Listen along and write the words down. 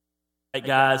Hey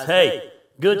guys, hey,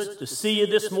 good to see you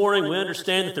this morning. We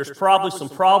understand that there's probably some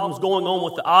problems going on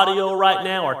with the audio right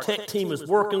now. Our tech team is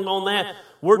working on that.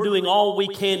 We're doing all we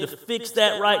can to fix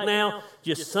that right now.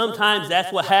 Just sometimes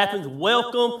that's what happens.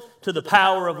 Welcome to the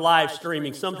power of live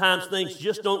streaming. Sometimes things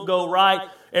just don't go right.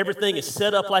 Everything is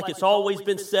set up like it's always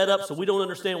been set up, so we don't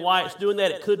understand why it's doing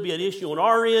that. It could be an issue on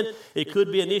our end. It could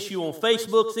be an issue on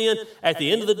Facebook's end. At the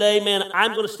end of the day, man,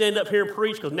 I'm going to stand up here and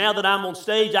preach because now that I'm on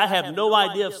stage, I have no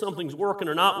idea if something's working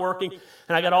or not working,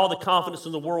 and I got all the confidence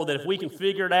in the world that if we can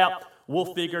figure it out,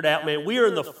 we'll figure it out, man. We are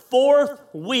in the 4th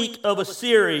week of a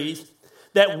series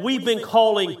that we've been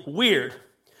calling Weird.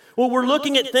 Well, we're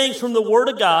looking at things from the Word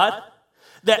of God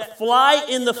that fly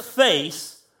in the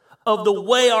face of the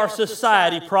way our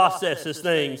society processes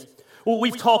things. Well,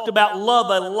 we've talked about love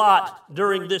a lot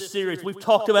during this series. We've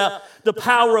talked about the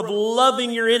power of loving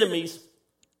your enemies.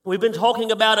 We've been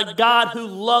talking about a God who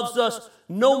loves us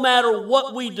no matter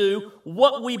what we do,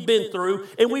 what we've been through,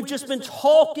 and we've just been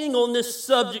talking on this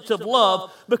subject of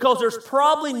love because there's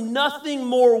probably nothing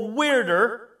more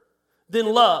weirder than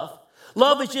love.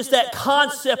 Love is just that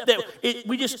concept that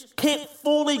we just can't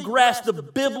fully grasp the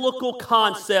biblical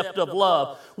concept of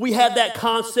love. We have that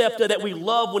concept that we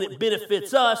love when it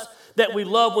benefits us, that we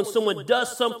love when someone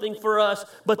does something for us,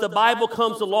 but the Bible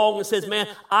comes along and says, man,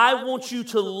 I want you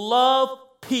to love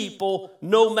people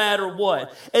no matter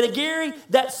what. And Gary,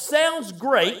 that sounds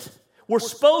great. We're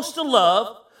supposed to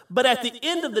love, but at the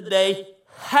end of the day,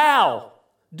 how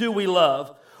do we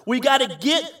love? We got to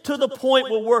get to the point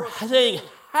where we're saying,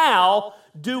 how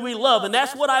do we love? And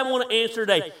that's what I want to answer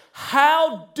today.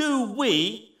 How do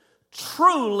we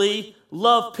truly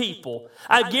love people?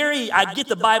 Gary, I get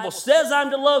the Bible says I'm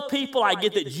to love people. I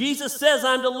get that Jesus says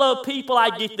I'm to love people. I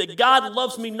get that God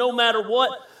loves me no matter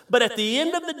what. But at the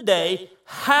end of the day,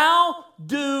 how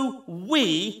do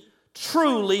we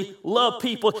truly love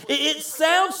people? It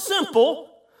sounds simple,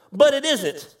 but it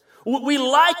isn't. We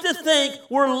like to think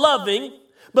we're loving,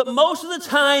 but most of the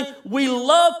time, we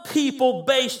love people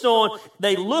based on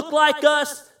they look like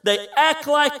us, they act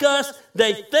like us,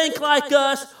 they think like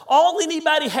us. All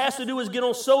anybody has to do is get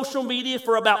on social media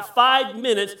for about 5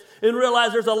 minutes and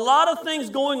realize there's a lot of things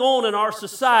going on in our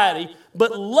society,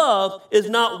 but love is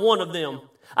not one of them.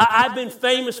 I've been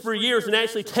famous for years and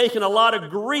actually taken a lot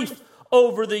of grief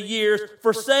over the years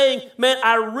for saying, man,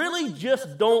 I really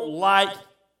just don't like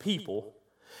people.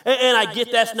 And I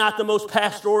get that's not the most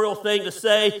pastoral thing to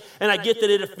say, and I get that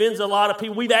it offends a lot of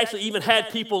people. We've actually even had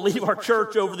people leave our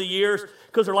church over the years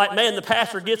because they're like, man, the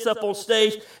pastor gets up on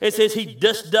stage and says he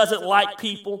just doesn't like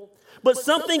people. But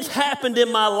something's happened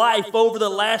in my life over the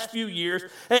last few years,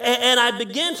 and I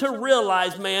began to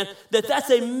realize, man, that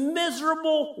that's a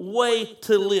miserable way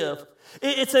to live.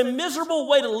 It's a miserable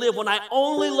way to live when I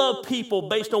only love people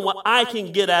based on what I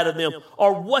can get out of them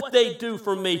or what they do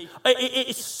for me.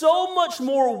 It's so much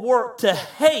more work to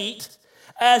hate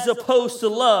as opposed to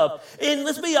love. And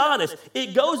let's be honest,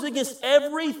 it goes against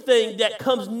everything that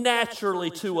comes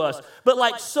naturally to us. But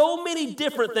like so many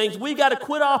different things, we've got to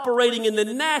quit operating in the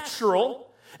natural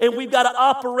and we've got to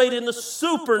operate in the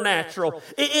supernatural.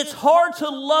 It's hard to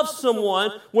love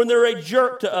someone when they're a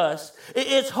jerk to us.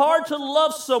 It's hard to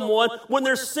love someone when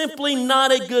they're simply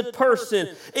not a good person.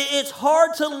 It's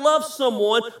hard to love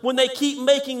someone when they keep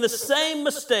making the same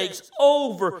mistakes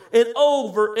over and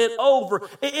over and over.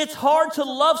 It's hard to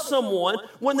love someone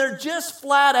when they're just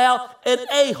flat out an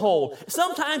a-hole.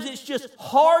 Sometimes it's just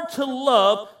hard to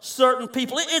love certain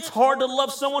people. It's hard to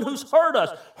love someone who's hurt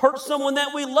us, hurt someone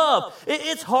that we love.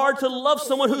 It's hard to love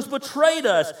someone who's betrayed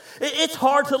us. It's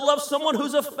hard to love someone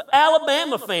who's an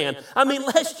Alabama fan. I mean,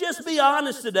 let's just be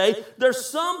honest today. There's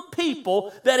some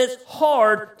people that it's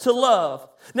hard to love.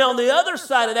 Now, on the other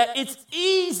side of that, it's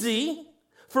easy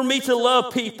for me to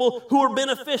love people who are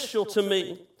beneficial to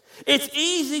me. It's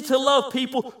easy to love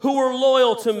people who are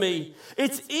loyal to me.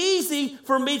 It's easy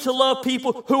for me to love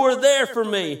people who are there for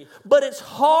me. But it's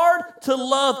hard to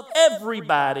love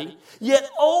everybody. Yet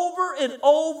over and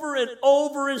over and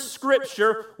over in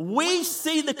Scripture, we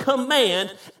see the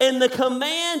command, and the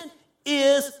command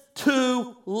is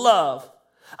to love.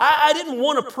 I didn't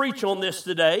want to preach on this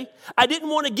today. I didn't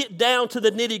want to get down to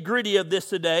the nitty-gritty of this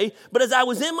today. But as I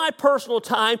was in my personal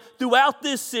time throughout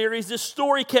this series, this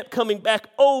story kept coming back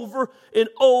over and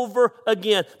over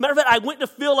again. Matter of fact, I went to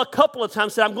Phil a couple of times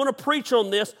and said, I'm going to preach on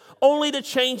this, only to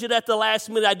change it at the last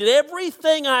minute. I did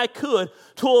everything I could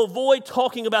to avoid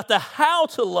talking about the how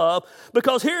to love,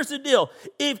 because here's the deal.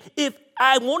 If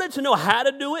I wanted to know how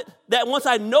to do it. That once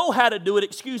I know how to do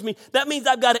it, that means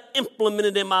I've got to implement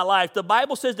it in my life. The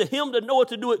Bible says to him to know what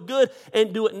to do it good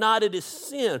and do it not, it is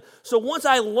sin. So once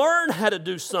I learn how to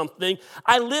do something,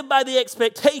 I live by the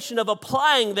expectation of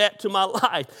applying that to my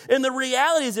life. And the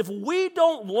reality is if we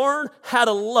don't learn how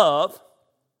to love,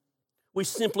 we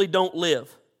simply don't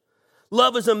live.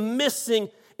 Love is a missing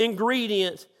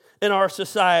ingredient in our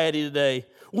society today.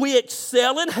 We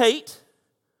excel in hate.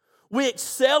 We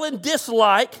excel in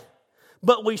dislike,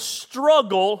 but we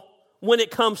struggle when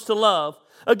it comes to love.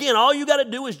 Again, all you got to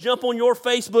do is jump on your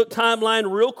Facebook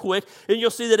timeline real quick, and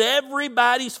you'll see that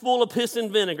everybody's full of piss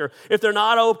and vinegar. If they're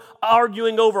not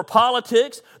arguing over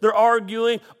politics, they're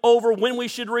arguing over when we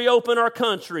should reopen our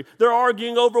country. They're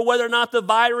arguing over whether or not the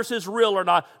virus is real or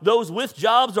not. Those with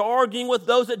jobs are arguing with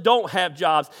those that don't have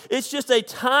jobs. It's just a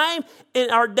time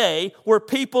in our day where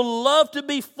people love to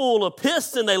be full of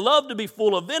piss and they love to be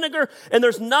full of vinegar, and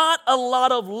there's not a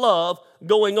lot of love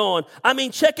going on. I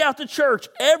mean, check out the church.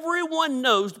 Everyone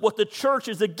knows what the church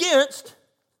is against,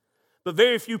 but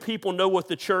very few people know what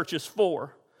the church is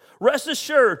for. Rest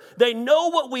assured, they know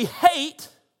what we hate,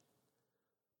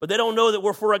 but they don't know that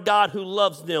we're for a God who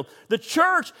loves them. The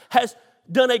church has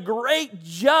done a great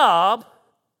job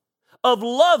of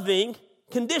loving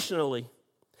conditionally.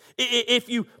 If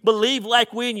you believe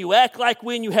like we and you act like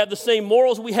we and you have the same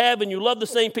morals we have and you love the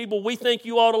same people we think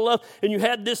you ought to love and you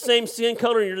have this same skin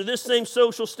color and you're this same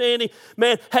social standing,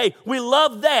 man, hey, we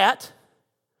love that,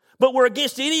 but we're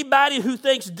against anybody who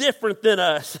thinks different than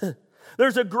us.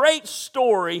 There's a great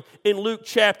story in Luke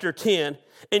chapter 10.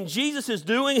 And Jesus is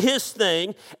doing his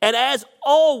thing. And as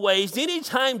always,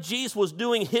 anytime Jesus was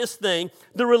doing his thing,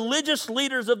 the religious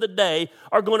leaders of the day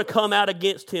are going to come out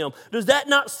against him. Does that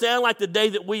not sound like the day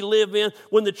that we live in?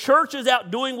 When the church is out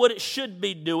doing what it should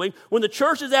be doing, when the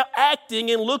church is out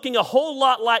acting and looking a whole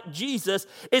lot like Jesus,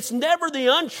 it's never the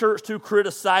unchurched who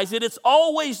criticize it. It's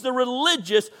always the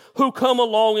religious who come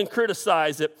along and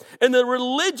criticize it. And the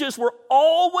religious were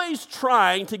always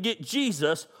trying to get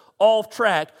Jesus off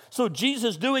track. So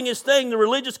Jesus doing his thing, the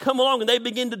religious come along and they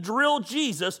begin to drill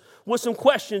Jesus with some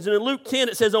questions. And in Luke 10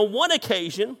 it says, on one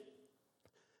occasion,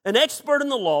 an expert in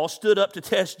the law stood up to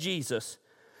test Jesus.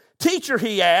 Teacher,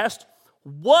 he asked,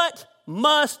 what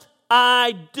must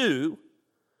I do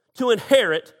to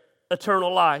inherit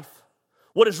eternal life?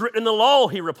 What is written in the law,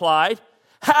 he replied.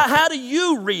 How do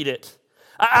you read it?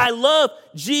 I love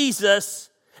Jesus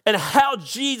and how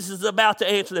Jesus is about to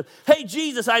answer them. Hey,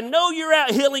 Jesus, I know you're out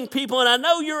healing people, and I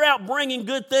know you're out bringing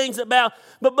good things about,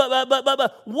 but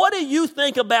what do you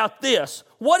think about this?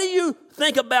 What do you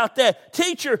think about that?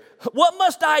 Teacher, what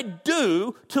must I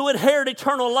do to inherit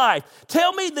eternal life?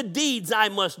 Tell me the deeds I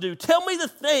must do. Tell me the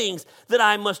things that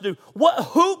I must do. What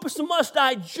hoops must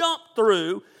I jump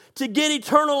through to get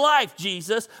eternal life,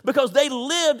 Jesus? Because they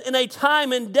lived in a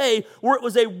time and day where it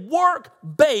was a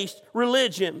work-based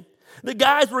religion. The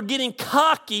guys were getting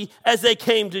cocky as they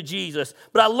came to Jesus.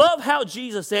 But I love how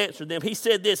Jesus answered them. He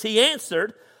said this. He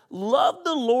answered, love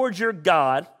the Lord your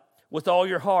God with all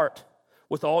your heart,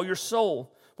 with all your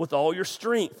soul, with all your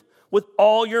strength, with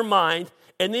all your mind.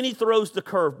 And then he throws the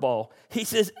curveball. He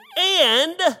says,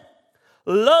 and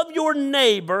love your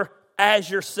neighbor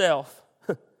as yourself.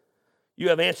 You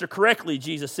have answered correctly,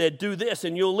 Jesus said. Do this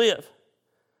and you'll live.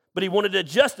 But he wanted to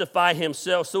justify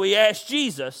himself, so he asked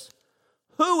Jesus,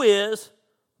 who is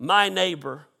my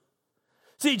neighbor?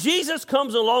 See, Jesus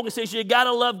comes along and says, you got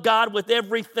to love God with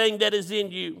everything that is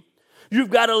in you.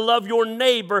 You've got to love your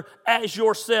neighbor as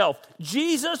yourself.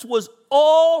 Jesus was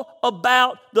all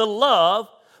about the love,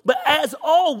 but as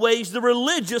always, the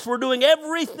religious were doing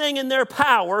everything in their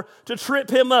power to trip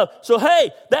him up. So,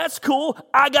 hey, that's cool.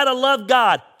 I got to love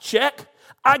God. Check.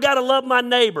 I got to love my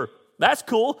neighbor. That's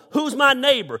cool. Who's my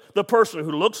neighbor? The person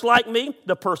who looks like me,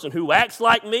 the person who acts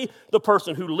like me, the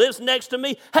person who lives next to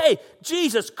me. Hey,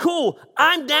 Jesus, cool.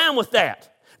 I'm down with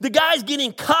that. The guy's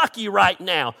getting cocky right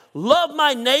now. Love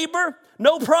my neighbor?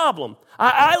 No problem.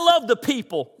 I love the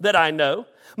people that I know.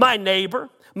 My neighbor,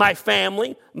 my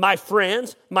family, my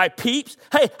friends, my peeps.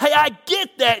 Hey, I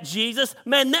get that, Jesus.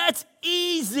 Man, that's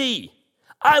easy.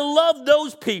 I love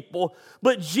those people,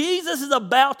 but Jesus is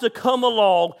about to come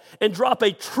along and drop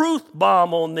a truth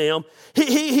bomb on them.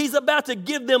 He's about to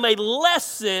give them a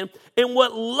lesson in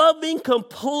what loving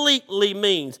completely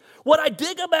means. What I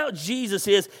dig about Jesus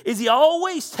is he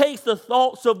always takes the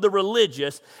thoughts of the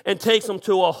religious and takes them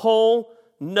to a whole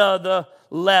nother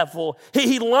level.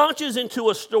 He launches into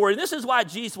a story. This is why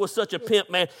Jesus was such a pimp,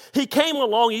 man. He came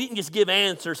along, he didn't just give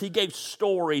answers, he gave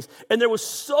stories. And there was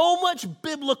so much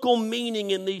biblical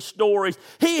meaning in these stories.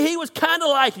 He was kind of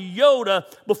like Yoda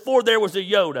before there was a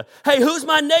Yoda. Hey, who's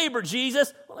my neighbor,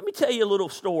 Jesus? Well, let me tell you a little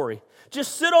story.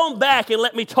 Just sit on back and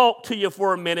let me talk to you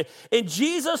for a minute. And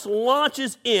Jesus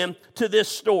launches into this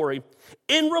story.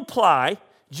 In reply,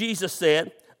 Jesus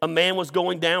said, a man was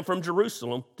going down from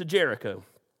Jerusalem to Jericho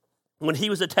when he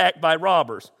was attacked by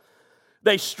robbers.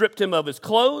 They stripped him of his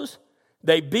clothes,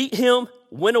 they beat him,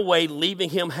 went away,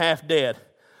 leaving him half dead.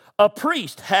 A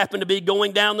priest happened to be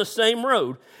going down the same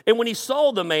road, and when he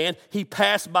saw the man, he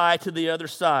passed by to the other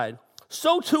side.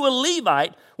 So too a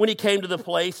Levite, when he came to the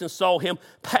place and saw him,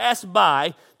 passed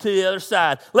by to the other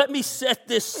side. Let me set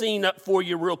this scene up for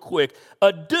you real quick.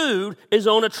 A dude is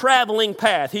on a traveling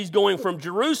path. He's going from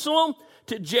Jerusalem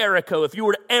to Jericho. If you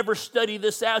were to ever study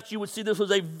this out, you would see this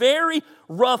was a very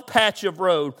rough patch of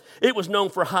road. It was known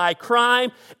for high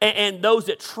crime, and those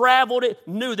that traveled it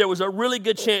knew there was a really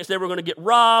good chance they were going to get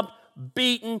robbed,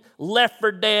 beaten, left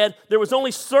for dead. There was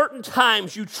only certain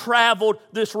times you traveled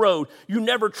this road. You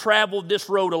never traveled this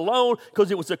road alone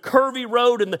because it was a curvy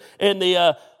road, and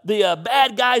the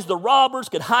bad guys, the robbers,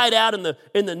 could hide out in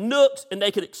the nooks, and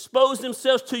they could expose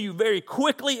themselves to you very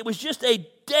quickly. It was just a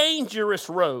dangerous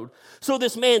road. So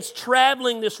this man's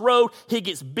traveling this road. He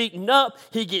gets beaten up.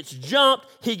 He gets jumped.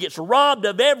 He gets robbed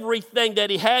of everything that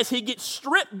he has. He gets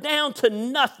stripped down to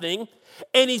nothing,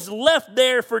 and he's left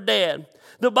there for dead.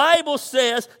 The Bible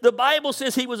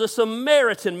says he was a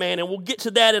Samaritan man, and we'll get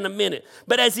to that in a minute.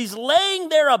 But as he's laying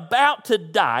there about to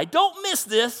die, don't miss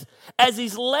this, as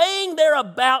he's laying there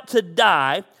about to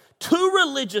die, two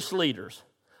religious leaders,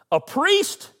 a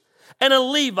priest and a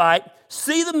Levite,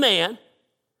 see the man,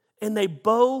 and they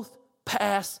both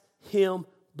pass him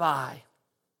by.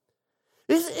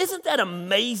 Isn't that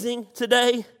amazing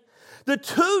today? The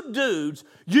two dudes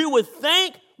you would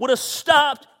think would have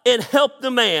stopped and helped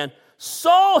the man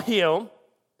saw him,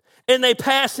 and they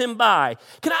pass him by.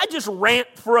 Can I just rant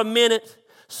for a minute?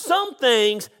 Some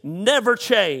things never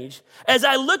change. As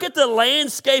I look at the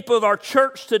landscape of our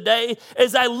church today,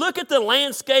 as I look at the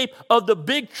landscape of the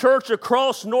big church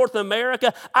across North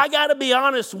America, I got to be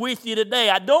honest with you today.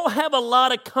 I don't have a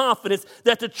lot of confidence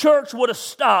that the church would have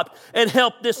stopped and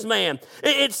helped this man.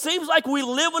 It seems like we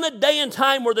live in a day and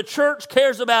time where the church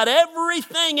cares about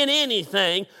everything and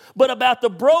anything but about the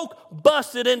broke,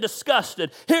 busted, and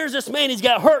disgusted. Here's this man, he's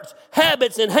got hurts,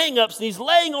 habits, and hang-ups, and he's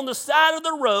laying on the side of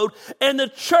the road, and the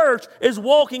church is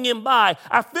walking him by.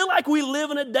 I feel like we live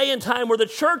in a day and time where the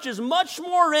church is much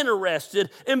more interested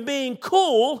in being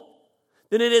cool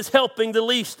than it is helping the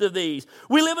least of these.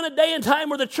 We live in a day and time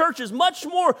where the church is much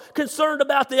more concerned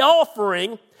about the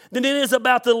offering than it is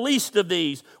about the least of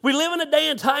these. We live in a day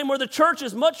and time where the church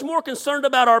is much more concerned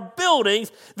about our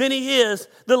buildings than he is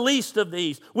the least of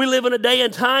these. We live in a day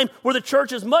and time where the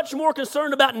church is much more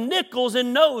concerned about nickels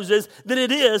and noses than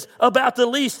it is about the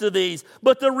least of these.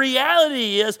 But the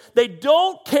reality is they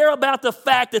don't care about the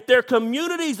fact that their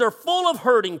communities are full of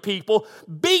hurting people,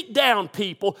 beat down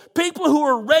people, people who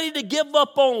are ready to give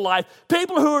up on life,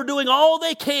 people who are doing all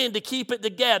they can to keep it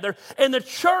together. And the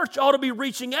church ought to be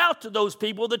reaching out to those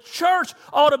people. The church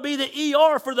ought to be the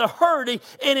ER for the hurting,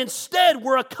 and instead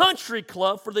we're a country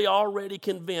club for the already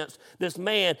convinced. This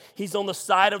man, he's on the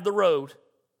side of the road.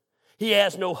 He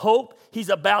has no hope. He's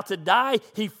about to die.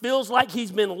 He feels like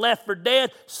he's been left for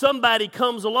dead. Somebody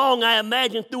comes along, I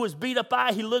imagine through his beat up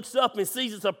eye, he looks up and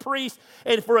sees it's a priest,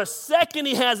 and for a second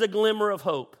he has a glimmer of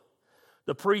hope.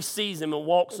 The priest sees him and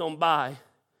walks on by,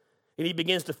 and he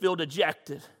begins to feel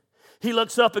dejected. He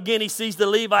looks up again, he sees the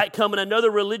Levite coming,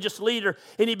 another religious leader,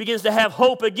 and he begins to have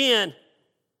hope again.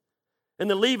 And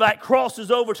the Levite crosses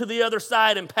over to the other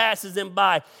side and passes him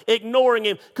by, ignoring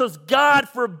him, because God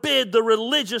forbid the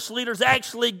religious leaders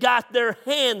actually got their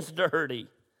hands dirty.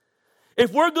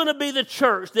 If we're going to be the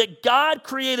church that God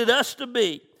created us to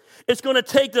be, it's going to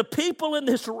take the people in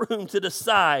this room to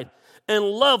decide and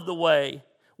love the way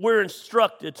we're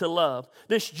instructed to love.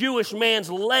 This Jewish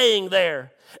man's laying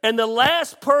there, and the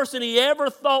last person he ever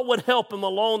thought would help him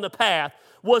along the path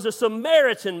was a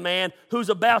Samaritan man who's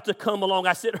about to come along.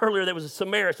 I said earlier there was a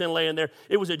Samaritan laying there.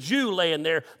 It was a Jew laying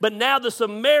there. But now the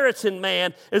Samaritan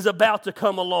man is about to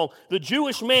come along. The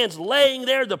Jewish man's laying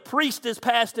there. The priest has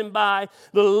passed him by.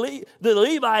 The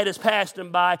Levite has passed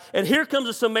him by. And here comes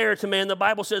a Samaritan man. The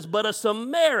Bible says, but a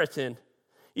Samaritan.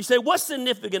 You say, what's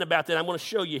significant about that? I'm going to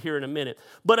show you here in a minute.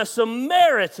 But a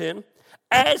Samaritan,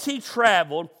 as he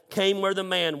traveled, came where the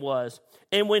man was.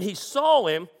 And when he saw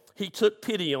him, he took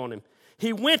pity on him.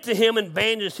 He went to him and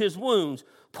bandaged his wounds.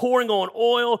 pouring on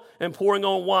oil and pouring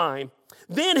on wine.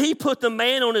 Then he put the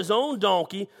man on his own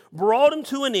donkey, brought him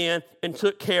to an inn, and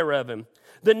took care of him.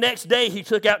 The next day he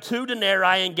took out 2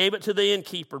 denarii and gave it to the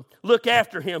innkeeper. Look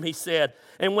after him, he said,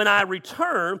 and when I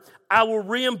return, I will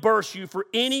reimburse you for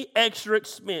any extra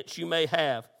expense you may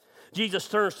have. Jesus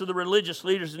turns to the religious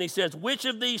leaders and he says, which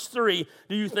of these 3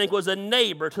 do you think was a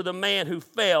neighbor to the man who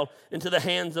fell into the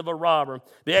hands of a robber?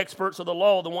 The experts of the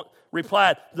law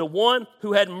replied, the one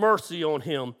who had mercy on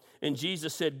him. And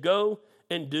Jesus said, go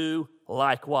and do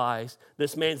likewise.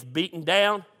 This man's beaten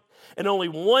down, and only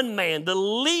one man, the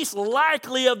least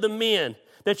likely of the men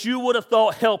that you would have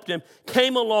thought helped him,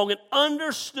 came along and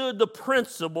understood the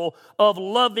principle of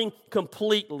loving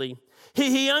completely.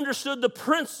 He understood the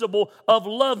principle of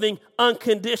loving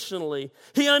unconditionally.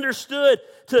 He understood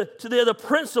the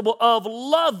principle of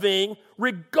loving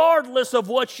regardless of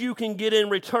what you can get in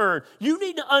return. You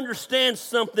need to understand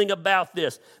something about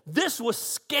this. This was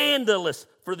scandalous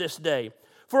for this day.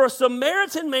 For a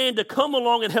Samaritan man to come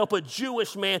along and help a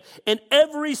Jewish man in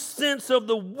every sense of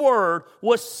the word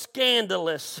was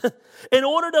scandalous. In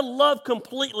order to love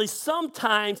completely,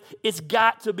 sometimes it's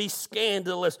got to be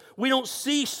scandalous. We don't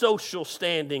see social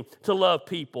standing to love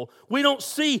people. We don't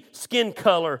see skin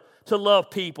color to love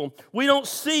people. We don't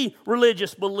see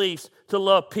religious beliefs to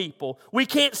love people. We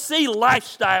can't see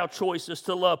lifestyle choices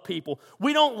to love people.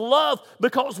 We don't love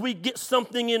because we get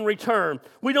something in return.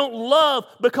 We don't love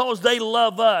because they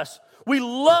love us. We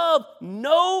love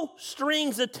no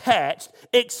strings attached,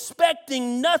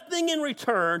 expecting nothing in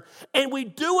return, and we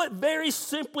do it very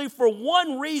simply for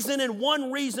one reason and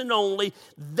one reason only.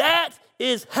 That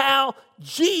is how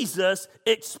Jesus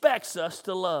expects us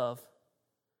to love.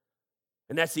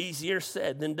 And that's easier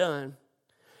said than done.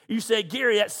 You say,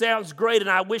 Gary, that sounds great, and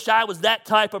I wish I was that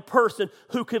type of person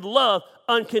who could love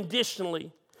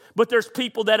unconditionally. But there's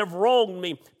people that have wronged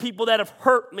me, people that have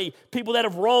hurt me, people that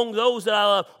have wronged those that I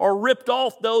love or ripped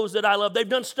off those that I love. They've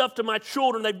done stuff to my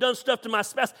children. They've done stuff to my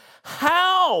spouse.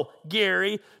 How,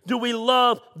 Gary, do we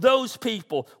love those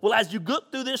people? Well, as you go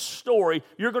through this story,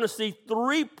 you're going to see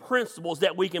 3 principles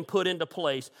that we can put into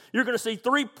place. You're going to see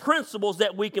 3 principles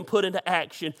that we can put into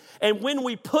action. And when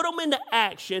we put them into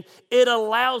action, it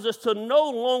allows us to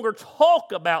no longer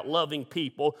talk about loving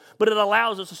people, but it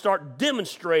allows us to start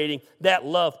demonstrating that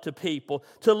love to people.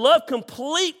 To love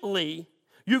completely,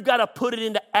 you've got to put it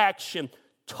into action.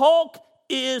 Talk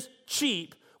is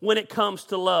cheap when it comes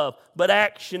to love, but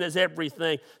action is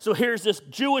everything. So here's this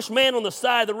Jewish man on the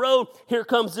side of the road. Here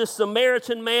comes this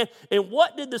Samaritan man. And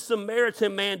what did the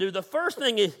Samaritan man do? The first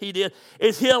thing he did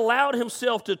is he allowed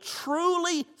himself to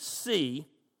truly see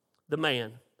the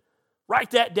man.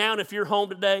 Write that down if you're home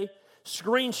today.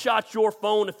 Screenshot your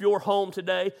phone if you're home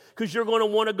today, because you're going to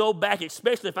want to go back,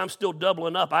 especially if I'm still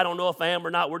doubling up. I don't know if I am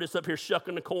or not. We're just up here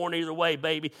shucking the corn either way,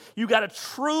 baby. You got to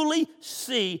truly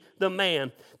see the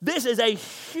man. This is a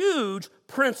huge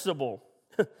principle.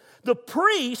 The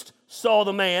priest saw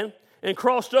the man and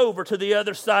crossed over to the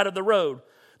other side of the road.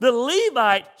 The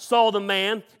Levite saw the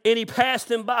man and he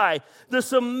passed him by. The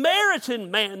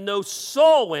Samaritan man, though,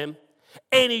 saw him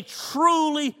and he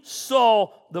truly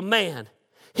saw the man.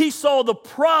 He saw the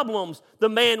problems the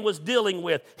man was dealing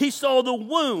with. He saw the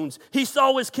wounds. He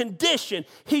saw his condition.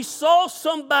 He saw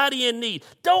somebody in need.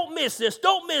 Don't miss this.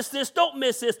 Don't miss this. Don't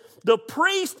miss this. The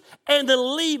priest and the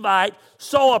Levite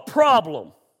saw a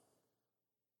problem.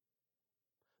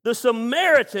 The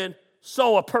Samaritan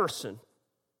saw a person.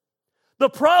 The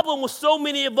problem with so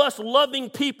many of us loving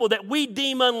people that we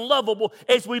deem unlovable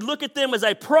is we look at them as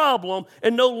a problem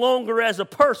and no longer as a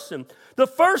person. The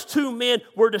first 2 men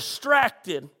were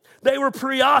distracted. They were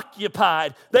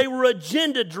preoccupied. They were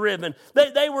agenda-driven.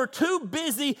 They were too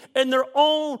busy in their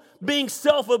own being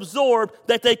self-absorbed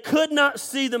that they could not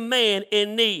see the man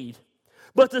in need.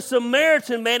 But the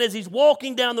Samaritan man, as he's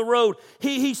walking down the road,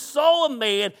 he saw a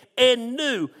man and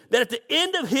knew that at the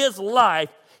end of his life,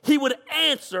 he would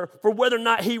answer for whether or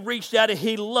not he reached out and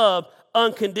he loved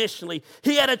unconditionally.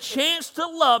 He had a chance to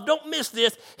love. Don't miss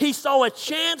this. He saw a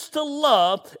chance to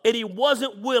love, and he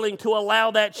wasn't willing to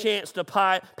allow that chance to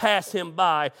pass him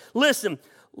by. Listen,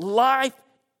 life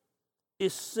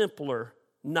is simpler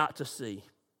not to see.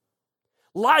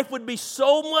 Life would be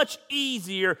so much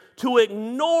easier to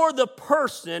ignore the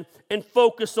person and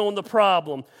focus on the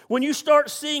problem. When you start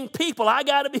seeing people, I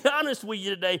got to be honest with you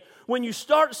today, when you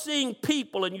start seeing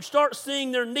people and you start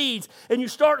seeing their needs and you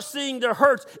start seeing their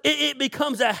hurts, it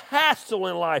becomes a hassle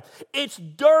in life. It's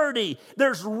dirty.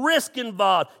 There's risk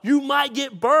involved. You might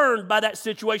get burned by that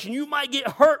situation. You might get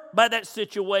hurt by that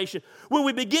situation. When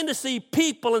we begin to see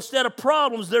people instead of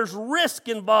problems, there's risk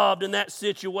involved in that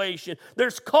situation.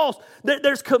 There's cost.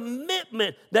 There's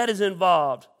commitment that is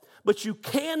involved. But you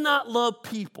cannot love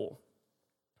people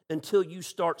until you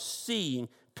start seeing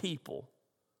people.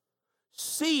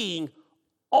 Seeing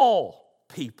all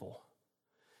people.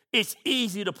 It's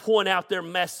easy to point out their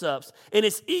mess ups, and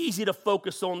it's easy to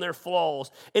focus on their flaws,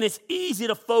 and it's easy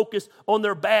to focus on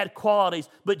their bad qualities.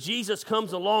 But Jesus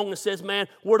comes along and says, man,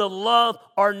 we're to love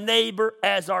our neighbor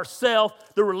as ourselves.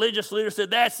 The religious leader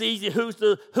said, that's easy.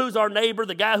 Who's our neighbor?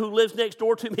 The guy who lives next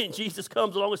door to me. And Jesus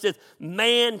comes along and says,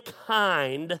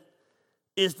 mankind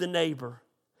is the neighbor.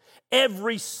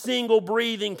 Every single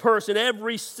breathing person,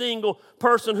 every single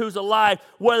person who's alive,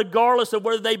 regardless of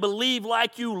whether they believe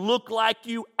like you, look like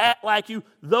you, act like you,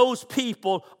 those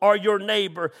people are your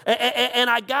neighbor. And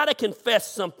I got to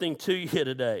confess something to you here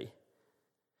today.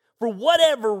 For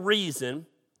whatever reason,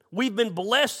 we've been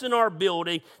blessed in our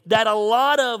building that a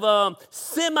lot of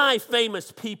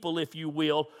semi-famous people, if you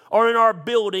will, are in our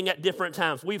building at different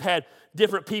times. We've had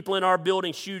different people in our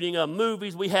building shooting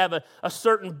movies. We have a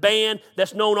certain band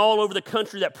that's known all over the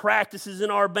country that practices in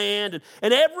our band.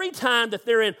 And every time that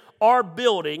they're in our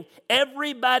building,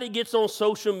 everybody gets on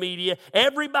social media.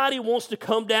 Everybody wants to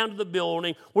come down to the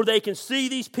building where they can see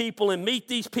these people and meet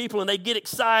these people, and they get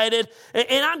excited.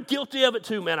 And I'm guilty of it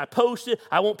too, man. I post it.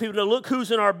 I want people to look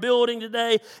who's in our building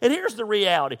today. And here's the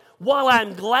reality. While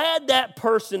I'm glad that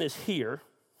person is here,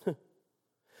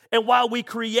 and while we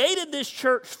created this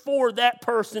church for that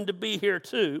person to be here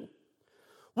too,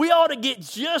 we ought to get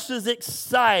just as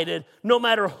excited no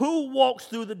matter who walks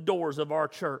through the doors of our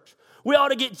church. We ought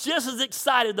to get just as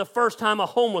excited the first time a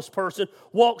homeless person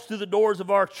walks through the doors of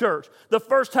our church, the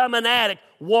first time an addict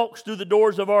walks through the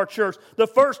doors of our church, the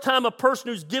first time a person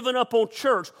who's given up on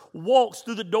church walks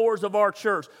through the doors of our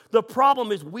church. The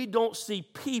problem is we don't see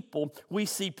people, we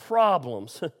see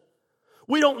problems.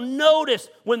 We don't notice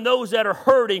when those that are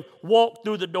hurting walk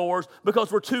through the doors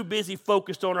because we're too busy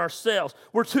focused on ourselves.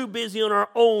 We're too busy on our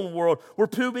own world. We're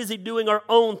too busy doing our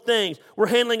own things. We're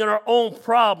handling our own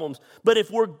problems. But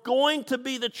if we're going to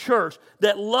be the church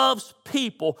that loves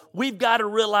people, we've got to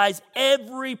realize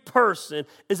every person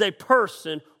is a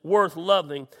person worth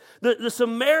loving. The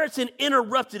Samaritan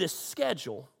interrupted his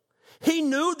schedule. He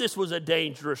knew this was a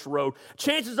dangerous road.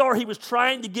 Chances are he was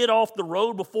trying to get off the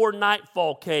road before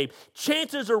nightfall came.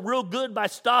 Chances are real good by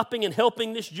stopping and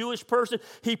helping this Jewish person.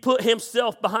 He put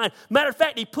himself behind. Matter of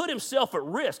fact, he put himself at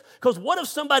risk. Because what if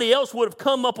somebody else would have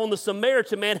come up on the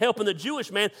Samaritan man helping the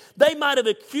Jewish man? They might have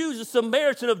accused the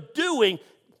Samaritan of doing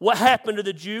what happened to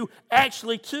the Jew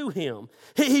actually to him.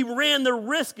 He ran the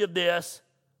risk of this,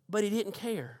 but he didn't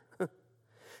care.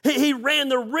 He ran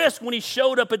the risk when he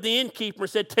showed up at the innkeeper and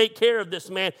said, take care of this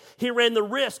man. He ran the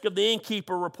risk of the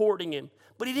innkeeper reporting him,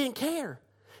 but he didn't care.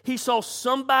 He saw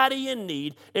somebody in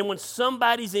need, and when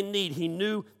somebody's in need, he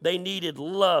knew they needed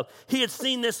love. He had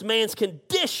seen this man's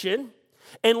condition,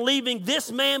 and leaving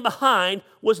this man behind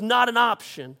was not an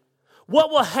option. What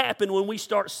will happen when we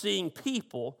start seeing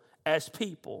people as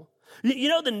people? You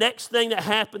know the next thing that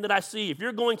happened that I see, if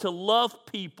you're going to love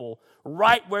people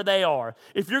right where they are,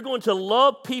 if you're going to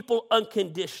love people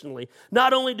unconditionally,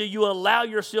 not only do you allow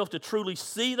yourself to truly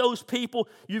see those people,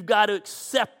 you've got to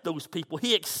accept those people.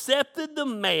 He accepted the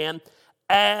man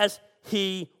as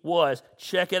he was.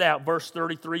 Check it out, verse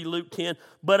 33, Luke 10.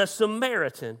 But a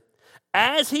Samaritan,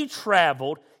 as he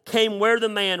traveled, came where the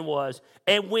man was,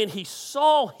 and when he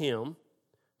saw him,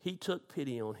 he took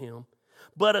pity on him.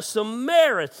 But a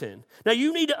Samaritan, now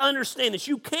you need to understand this.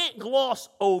 You can't gloss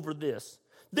over this.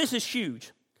 This is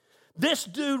huge. This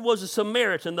dude was a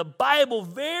Samaritan. The Bible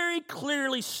very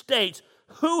clearly states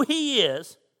who he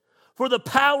is for the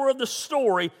power of the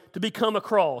story to become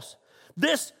across.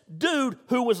 This dude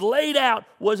who was laid out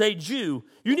was a Jew.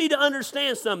 You need to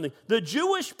understand something. The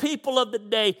Jewish people of the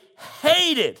day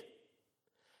hated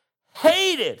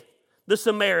the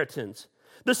Samaritans.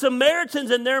 The Samaritans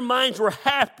in their minds were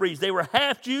half-breeds. They were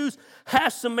half Jews,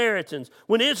 half Samaritans.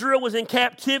 When Israel was in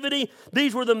captivity,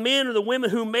 these were the men or the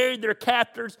women who married their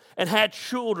captors and had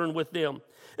children with them.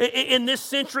 In this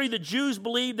century, the Jews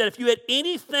believed that if you had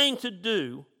anything to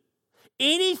do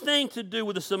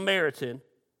with a Samaritan,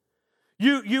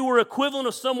 you were equivalent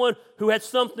of someone who had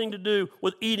something to do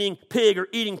with eating pig or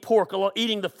eating pork or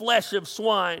eating the flesh of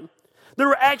swine. There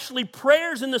were actually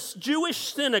prayers in the Jewish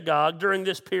synagogue during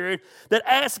this period that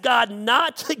asked God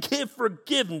not to give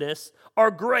forgiveness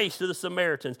or grace to the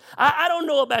Samaritans. I don't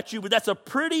know about you, but that's a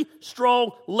pretty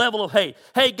strong level of hate.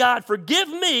 Hey, God, forgive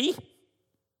me,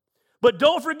 but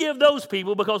don't forgive those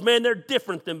people because, man, they're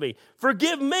different than me.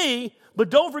 Forgive me, but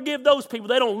don't forgive those people.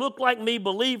 They don't look like me,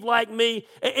 believe like me.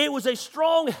 It was a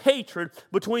strong hatred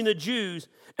between the Jews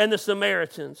and the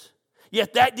Samaritans.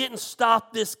 Yet that didn't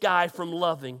stop this guy from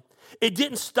loving. It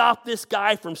didn't stop this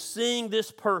guy from seeing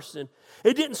this person.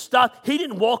 It didn't stop. He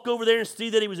didn't walk over there and see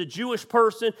that he was a Jewish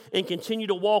person and continue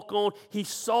to walk on. He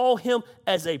saw him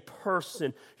as a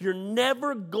person. You're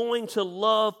never going to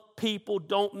love people,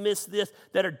 don't miss this,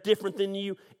 that are different than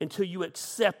you until you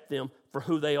accept them for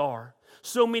who they are.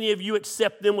 So many of you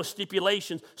accept them with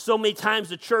stipulations. So many times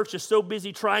the church is so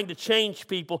busy trying to change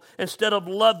people instead of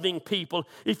loving people.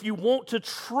 If you want to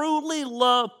truly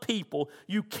love people,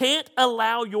 you can't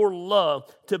allow your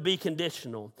love to be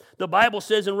conditional. The Bible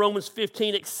says in Romans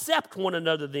 15, accept one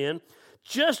another then,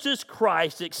 just as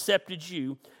Christ accepted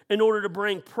you in order to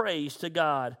bring praise to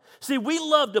God. See, we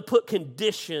love to put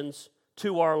conditions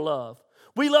to our love.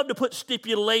 We love to put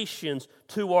stipulations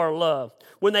to our love.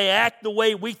 When they act the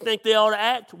way we think they ought to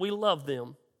act, we love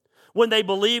them. When they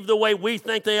believe the way we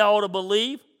think they ought to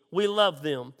believe, we love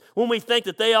them. When we think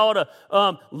that they ought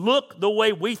to look the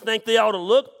way we think they ought to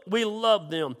look, we love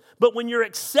them. But when you're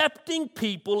accepting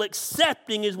people,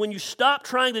 accepting is when you stop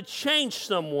trying to change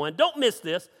someone. Don't miss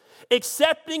this.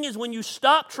 Accepting is when you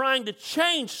stop trying to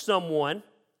change someone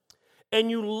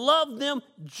and you love them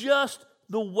just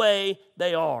the way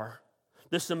they are.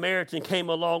 The Samaritan came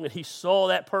along and he saw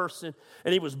that person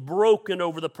and he was broken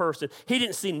over the person. He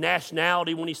didn't see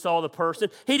nationality when he saw the person.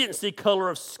 He didn't see color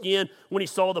of skin when he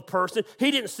saw the person.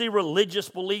 He didn't see religious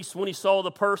beliefs when he saw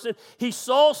the person. He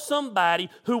saw somebody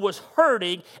who was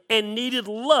hurting and needed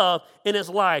love in his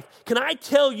life. Can I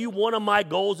tell you one of my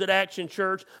goals at Action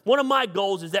Church? One of my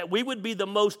goals is that we would be the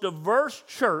most diverse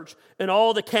church in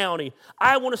all the county.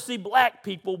 I want to see black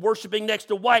people worshiping next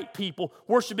to white people,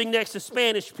 worshiping next to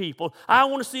Spanish people. I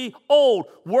want to see old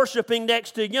worshiping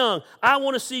next to young. I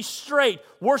want to see straight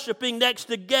worshiping next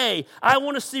to gay. I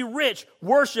want to see rich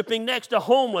worshiping next to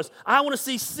homeless. I want to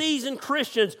see seasoned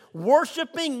Christians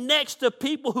worshiping next to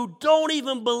people who don't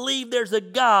even believe there's a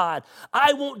God.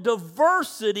 I want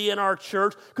diversity in our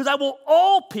church because I want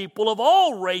all people of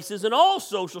all races and all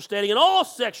social standing and all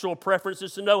sexual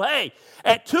preferences to know, hey,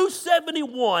 at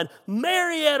 271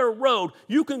 Marietta Road,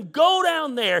 you can go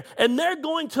down there and they're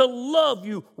going to love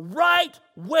you right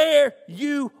where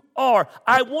you are.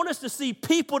 I want us to see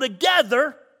people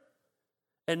together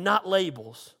and not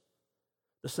labels.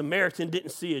 The Samaritan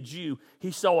didn't see a Jew.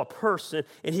 He saw a person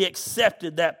and he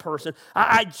accepted that person.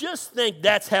 I just think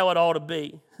that's how it ought to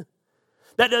be.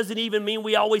 That doesn't even mean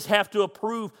we always have to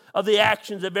approve of the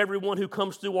actions of everyone who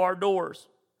comes through our doors.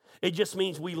 It just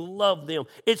means we love them.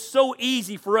 It's so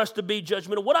easy for us to be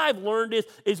judgmental. What I've learned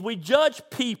is we judge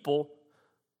people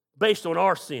based on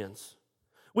our sins.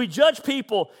 We judge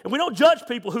people, and we don't judge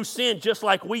people who sin just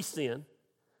like we sin,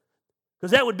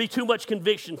 because that would be too much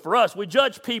conviction for us. We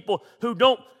judge people who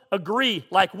don't agree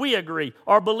like we agree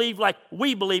or believe like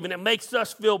we believe, and it makes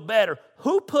us feel better.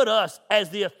 Who put us as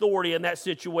the authority in that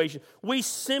situation? We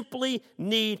simply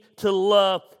need to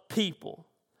love people.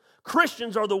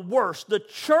 Christians are the worst. The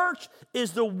church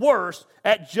is the worst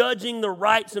at judging the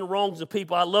rights and wrongs of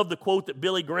people. I love the quote that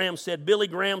Billy Graham said. Billy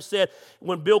Graham said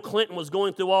when Bill Clinton was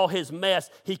going through all his mess,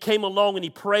 he came along and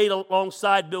he prayed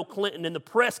alongside Bill Clinton, and the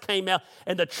press came out,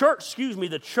 and the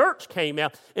church came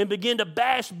out and began to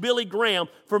bash Billy Graham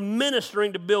for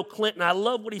ministering to Bill Clinton. I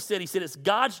love what he said. He said, it's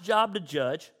God's job to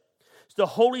judge, it's the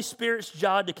Holy Spirit's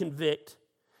job to convict,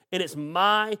 and it's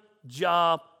my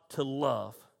job to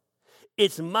love.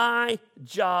 It's my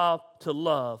job to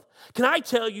love. Can I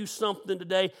tell you something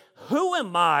today? Who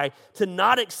am I to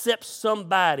not accept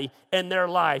somebody in their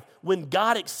life when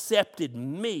God accepted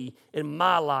me in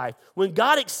my life? When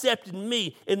God accepted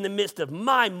me in the midst of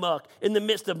my muck, in the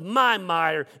midst of my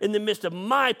mire, in the midst of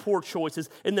my poor choices,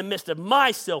 in the midst of my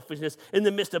selfishness, in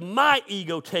the midst of my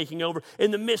ego taking over,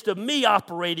 in the midst of me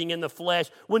operating in the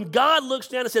flesh, when God looks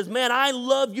down and says, man, I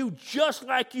love you just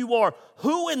like you are,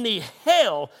 who in the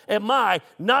hell am I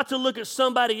not to look at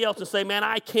somebody else and say, man,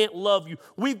 I can't love you?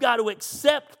 We've got to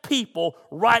accept people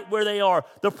right where they are.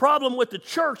 The problem with the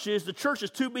church is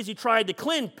too busy trying to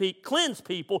cleanse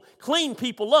people, clean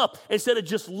people up, instead of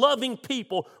just loving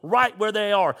people right where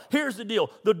they are. Here's the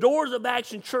deal. The doors of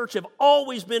Action Church have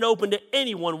always been open to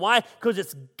anyone. Why? Because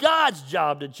it's God's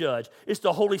job to judge. It's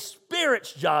the Holy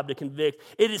Spirit's job to convict.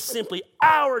 It is simply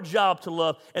our job to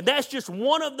love. And that's just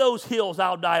one of those hills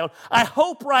I'll die on. I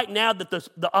hope right now that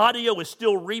the audio is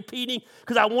still repeating,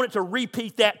 because I want it to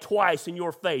repeat that twice in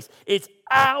your face. It's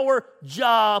our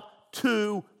job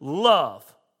to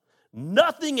love.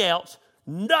 Nothing else,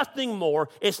 nothing more.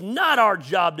 It's not our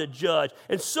job to judge.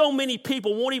 And so many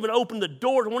people won't even open the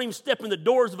doors, won't even step in the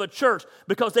doors of a church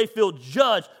because they feel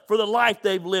judged for the life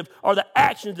they've lived or the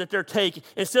actions that they're taking.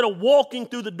 Instead of walking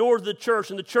through the doors of the church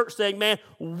and the church saying, man,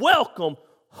 welcome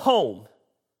home.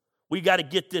 We got to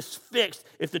get this fixed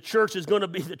if the church is going to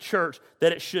be the church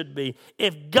that it should be.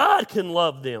 If God can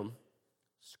love them,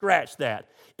 scratch that.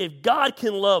 If God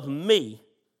can love me,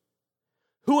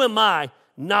 who am I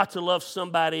not to love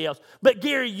somebody else? But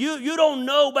Gary, you don't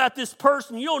know about this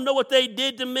person. You don't know what they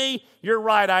did to me. You're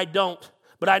right, I don't.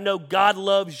 But I know God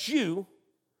loves you,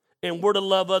 and we're to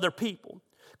love other people.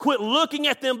 Quit looking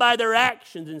at them by their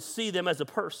actions and see them as a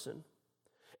person.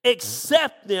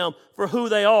 Accept them for who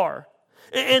they are.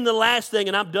 And the last thing,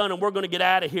 and I'm done and we're going to get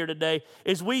out of here today,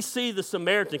 is we see the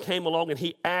Samaritan came along and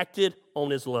he acted on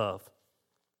his love.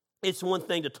 It's one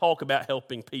thing to talk about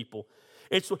helping people.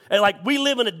 It's like we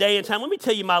live in a day and time. Let me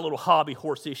tell you my little hobby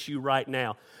horse issue right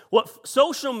now. What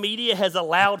social media has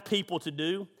allowed people to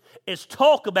do is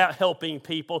talk about helping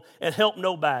people and help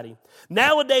nobody.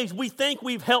 Nowadays, we think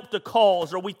we've helped a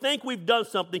cause or we think we've done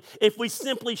something if we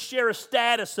simply share a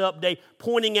status update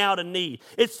pointing out a need.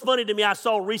 It's funny to me, I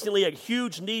saw recently a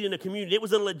huge need in the community. It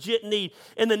was a legit need,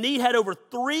 and the need had over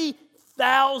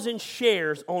 3,000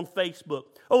 shares on Facebook.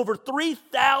 Over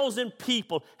 3,000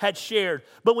 people had shared.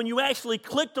 But when you actually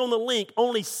clicked on the link,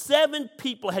 only 7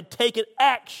 people had taken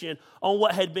action on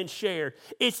what had been shared.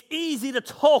 It's easy to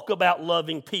talk about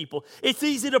loving people. It's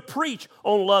easy to preach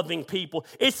on loving people.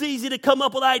 It's easy to come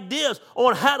up with ideas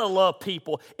on how to love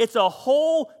people. It's a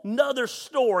whole nother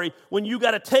story when you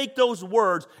got to take those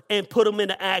words and put them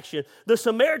into action. The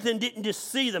Samaritan didn't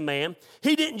just see the man.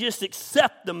 He didn't just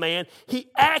accept the man. He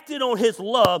acted on his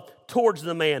love towards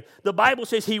the man. The Bible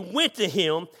says he went to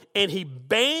him and he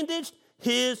bandaged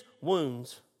his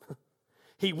wounds.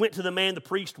 He went to the man the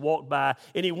priest walked by,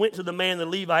 and he went to the man the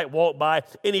Levite walked by,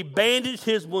 and he bandaged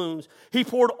his wounds. He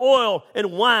poured oil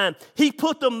and wine. He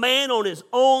put the man on his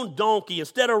own donkey.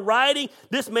 Instead of riding,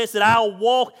 this man said, I'll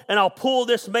walk and I'll pull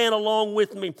this man along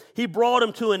with me. He brought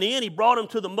him to an inn. He brought him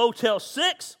to the Motel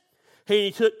 6, and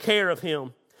he took care of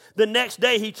him. The next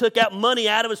day, he took out money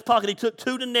out of his pocket. He took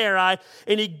 2 denarii,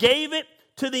 and he gave it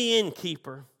to the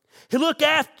innkeeper. He look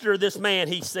after this man,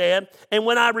 he said, and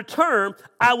when I return,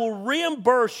 I will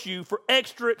reimburse you for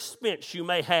extra expense you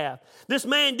may have. This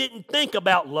man didn't think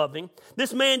about loving.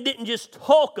 This man didn't just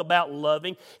talk about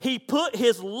loving. He put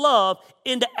his love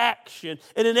into action.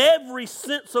 And in every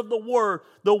sense of the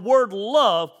word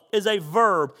love is a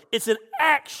verb. It's an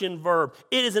action verb.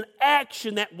 It is an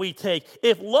action that we take.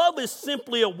 If love is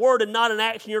simply a word and not an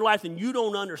action in your life, then you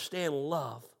don't understand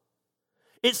love.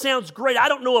 It sounds great. I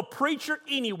don't know a preacher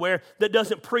anywhere that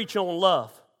doesn't preach on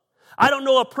love. I don't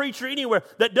know a preacher anywhere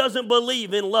that doesn't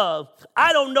believe in love.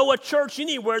 I don't know a church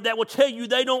anywhere that will tell you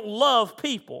they don't love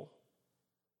people.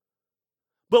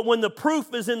 But when the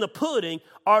proof is in the pudding,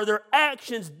 are their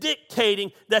actions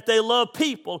dictating that they love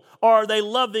people, or are they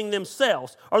loving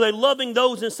themselves? Are they loving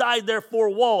those inside their 4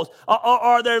 walls?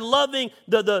 Are they loving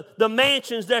the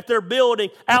mansions that they're building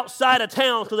outside of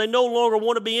town because they no longer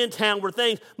want to be in town where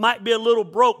things might be a little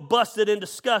broke, busted, and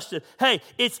disgusted? Hey,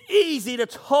 it's easy to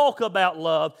talk about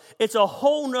love. It's a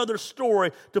whole nother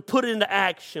story to put it into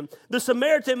action. The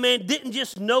Samaritan man didn't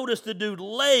just notice the dude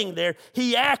laying there.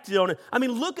 He acted on it. I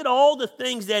mean, look at all the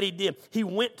things that he did. He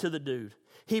went to the dude.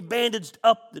 He bandaged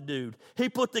up the dude. He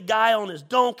put the guy on his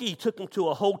donkey. He took him to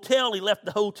a hotel. He left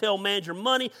the hotel manager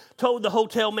money, told the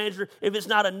hotel manager, if it's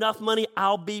not enough money,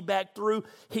 I'll be back through.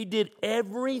 He did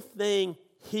everything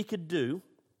he could do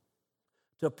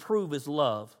to prove his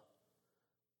love.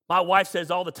 My wife says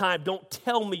all the time, don't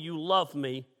tell me you love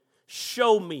me.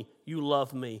 Show me you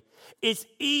love me. It's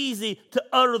easy to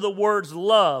utter the words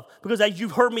love because as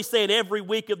you've heard me say it every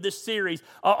week of this series,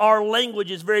 our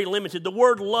language is very limited. The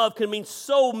word love can mean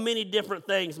so many different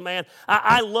things, man.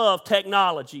 I love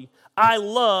technology. I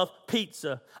love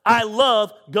pizza. I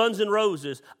love Guns N'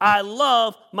 Roses. I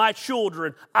love my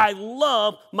children. I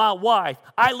love my wife.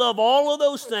 I love all of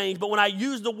those things, but when I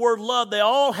use the word love, they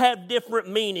all have different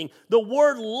meaning. The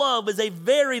word love is a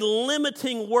very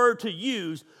limiting word to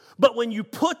use. But when you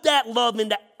put that love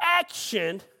into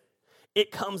action,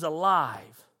 it comes alive.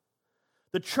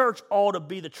 The church ought to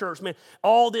be the church. Man,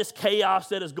 all this chaos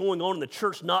that is going on in the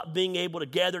church not being able to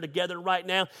gather together right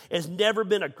now has never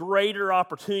been a greater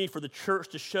opportunity for the church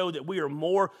to show that we are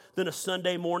more than a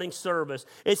Sunday morning service.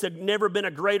 It's never been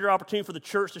a greater opportunity for the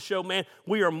church to show, man,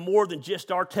 we are more than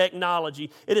just our technology.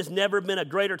 It has never been a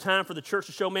greater time for the church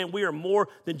to show, man, we are more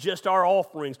than just our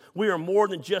offerings. We are more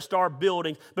than just our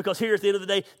buildings. Because here at the end of the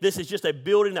day, this is just a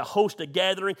building that hosts a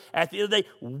gathering. At the end of the day,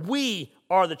 we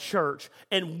are the church,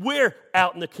 and we're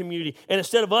out in the community. And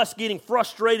instead of us getting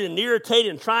frustrated and irritated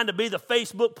and trying to be the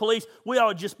Facebook police, we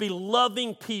ought to just be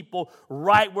loving people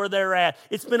right where they're at.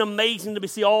 It's been amazing to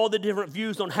see all the different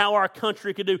views on how our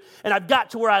country could do. And I've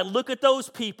got to where I look at those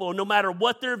people, no matter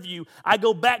what their view, I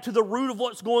go back to the root of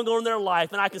what's going on in their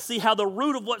life, and I can see how the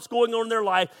root of what's going on in their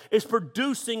life is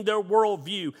producing their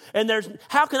worldview. And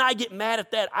how can I get mad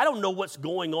at that? I don't know what's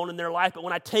going on in their life, but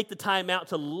when I take the time out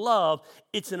to love,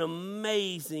 it's an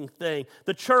amazing thing.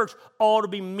 The church ought to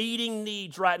be meeting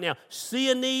needs right now. See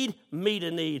a need, meet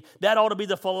a need. That ought to be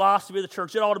the philosophy of the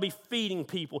church. It ought to be feeding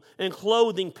people and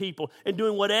clothing people and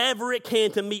doing whatever it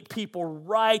can to meet people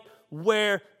right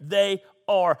where they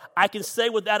are. I can say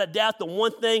without a doubt the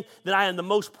one thing that I am the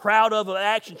most proud of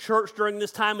Action Church during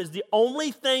this time is the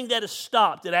only thing that has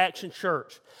stopped at Action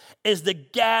Church is the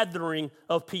gathering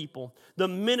of people. The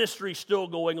ministry is still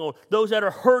going on. Those that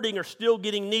are hurting are still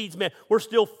getting needs met. We're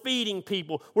still feeding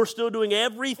people. We're still doing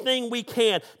everything we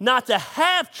can, not to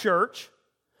have church,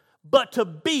 but to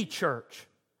be church.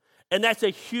 And that's a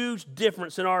huge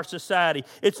difference in our society.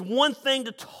 It's one thing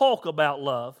to talk about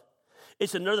love.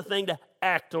 It's another thing to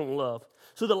act on love.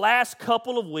 So the last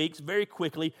couple of weeks, very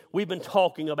quickly, we've been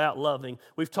talking about loving.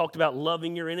 We've talked about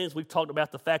loving your enemies. We've talked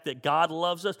about the fact that God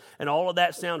loves us, and all of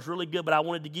that sounds really good, but I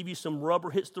wanted to give you some rubber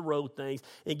hits the road things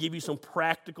and give you some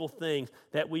practical things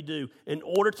that we do. In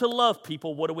order to love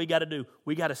people, what do we got to do?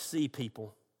 We got to see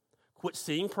people. Quit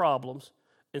seeing problems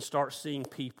and start seeing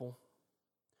people.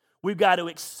 We've got to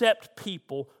accept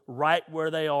people right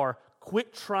where they are.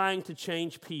 Quit trying to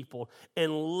change people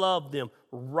and love them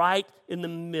right in the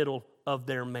middle of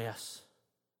their mess.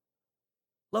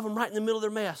 Love them right in the middle of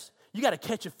their mess. You got to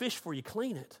catch a fish before you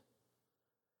clean it.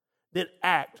 Then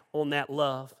act on that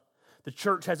love. The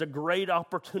church has a great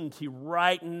opportunity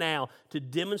right now to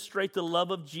demonstrate the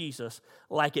love of Jesus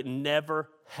like it never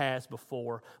has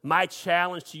before. My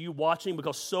challenge to you watching,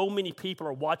 because so many people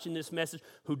are watching this message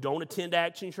who don't attend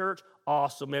Action Church,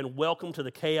 awesome, man. Welcome to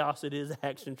the chaos it is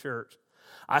Action Church.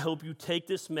 I hope you take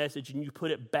this message and you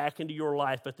put it back into your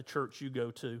life at the church you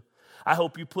go to. I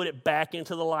hope you put it back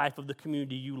into the life of the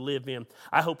community you live in.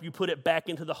 I hope you put it back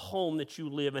into the home that you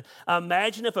live in.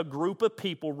 Imagine if a group of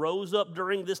people rose up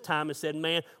during this time and said,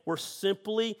 man, we're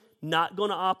simply not going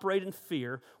to operate in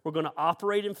fear. We're going to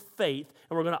operate in faith,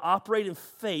 and we're going to operate in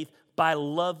faith by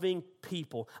loving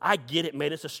people. I get it,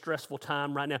 man. It's a stressful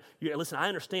time right now. Listen, I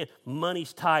understand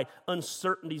money's tight,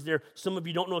 uncertainty's there. Some of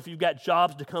you don't know if you've got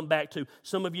jobs to come back to.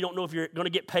 Some of you don't know if you're going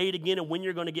to get paid again and when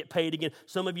you're going to get paid again.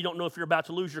 Some of you don't know if you're about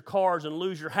to lose your cars and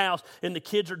lose your house, and the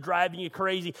kids are driving you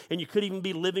crazy, and you could even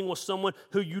be living with someone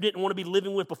who you didn't want to be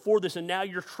living with before this, and now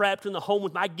you're trapped in the home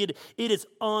with them. I get it. It is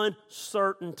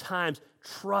uncertain times.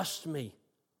 Trust me.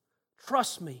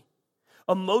 Trust me.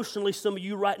 Emotionally, some of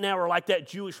you right now are like that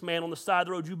Jewish man on the side of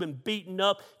the road. You've been beaten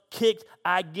up, kicked.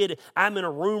 I get it. I'm in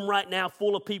a room right now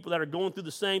full of people that are going through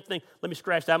the same thing. Let me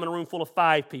scratch that. I'm in a room full of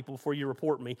 5 people before you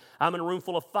report me. I'm in a room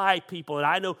full of 5 people, and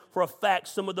I know for a fact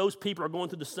some of those people are going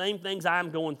through the same things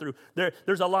I'm going through.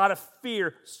 There's a lot of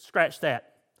fear. Scratch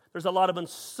that. There's a lot of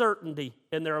uncertainty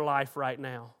in their life right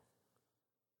now.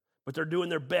 But they're doing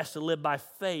their best to live by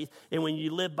faith. And when you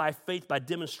live by faith, by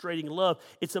demonstrating love,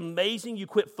 it's amazing you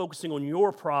quit focusing on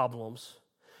your problems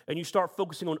and you start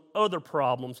focusing on other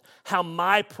problems, how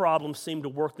my problems seem to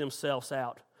work themselves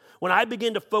out. When I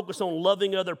begin to focus on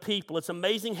loving other people, it's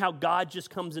amazing how God just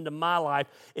comes into my life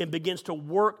and begins to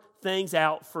work things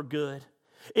out for good.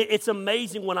 It's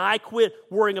amazing when I quit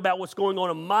worrying about what's going on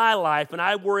in my life and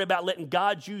I worry about letting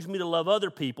God use me to love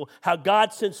other people, how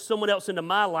God sends someone else into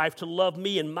my life to love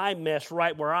me in my mess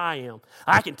right where I am.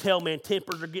 I can tell, man,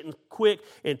 tempers are getting quick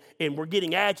and we're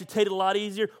getting agitated a lot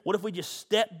easier. What if we just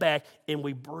step back and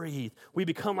we breathe? We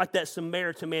become like that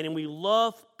Samaritan man and we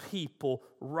love people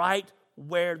right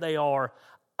where they are.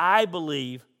 I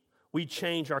believe we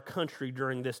change our country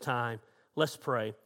during this time. Let's pray.